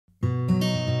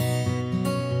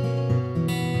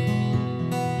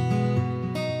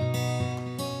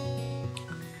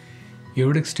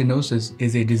Aortic stenosis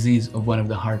is a disease of one of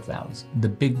the heart valves. The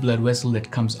big blood vessel that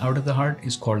comes out of the heart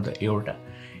is called the aorta.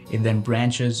 It then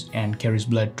branches and carries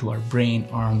blood to our brain,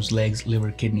 arms, legs, liver,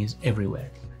 kidneys,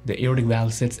 everywhere. The aortic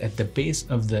valve sits at the base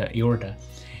of the aorta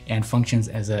and functions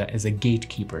as a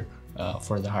gatekeeper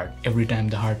for the heart. Every time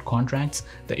the heart contracts,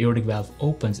 the aortic valve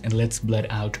opens and lets blood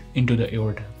out into the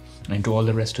aorta and into all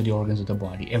the rest of the organs of the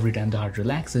body. Every time the heart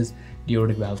relaxes, the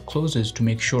aortic valve closes to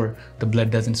make sure the blood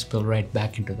doesn't spill right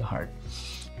back into the heart.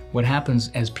 What happens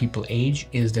as people age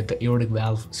is that the aortic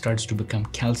valve starts to become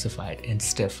calcified and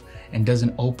stiff and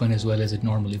doesn't open as well as it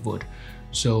normally would.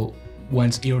 So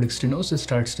once aortic stenosis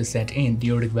starts to set in,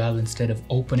 the aortic valve, instead of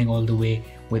opening all the way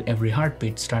with every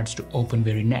heartbeat, starts to open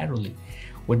very narrowly.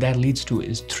 What that leads to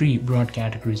is three broad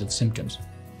categories of symptoms.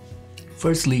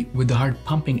 Firstly, with the heart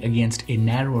pumping against a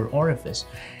narrower orifice,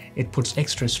 it puts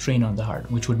extra strain on the heart,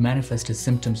 which would manifest as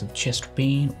symptoms of chest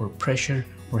pain or pressure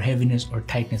or heaviness or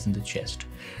tightness in the chest.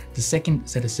 The second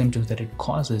set of symptoms that it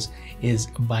causes is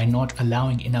by not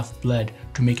allowing enough blood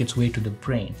to make its way to the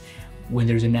brain. When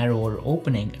there's a narrower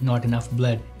opening, not enough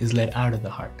blood is let out of the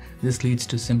heart. This leads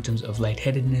to symptoms of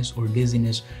lightheadedness or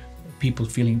dizziness, people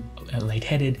feeling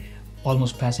lightheaded,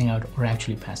 almost passing out, or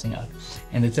actually passing out.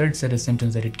 And the third set of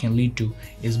symptoms that it can lead to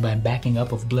is by backing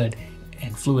up of blood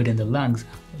and fluid in the lungs,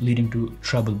 leading to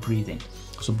trouble breathing.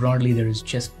 So broadly, there is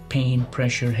chest pain,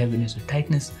 pressure, heaviness or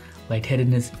tightness,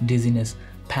 lightheadedness, dizziness,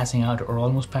 passing out or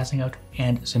almost passing out,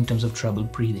 and symptoms of trouble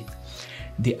breathing.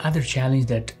 The other challenge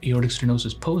that aortic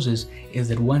stenosis poses is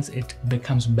that once it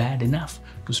becomes bad enough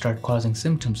to start causing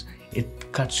symptoms,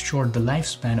 it cuts short the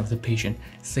lifespan of the patient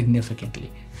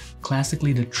significantly.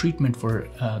 Classically, the treatment for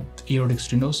aortic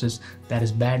stenosis that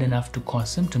is bad enough to cause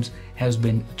symptoms has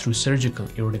been through surgical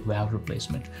aortic valve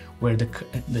replacement, where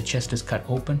the chest is cut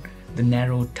open, the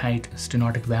narrow, tight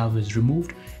stenotic valve is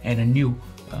removed, and a new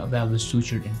valve is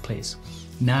sutured in place.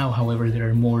 Now, however, there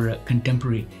are more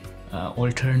contemporary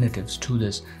alternatives to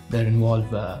this that involve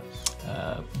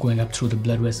going up through the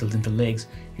blood vessels in the legs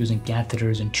using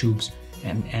catheters and tubes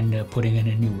and putting in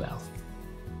a new valve.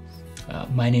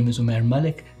 My name is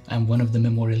Malik. I'm one of the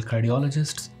memorial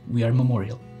cardiologists. We are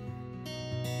Memorial.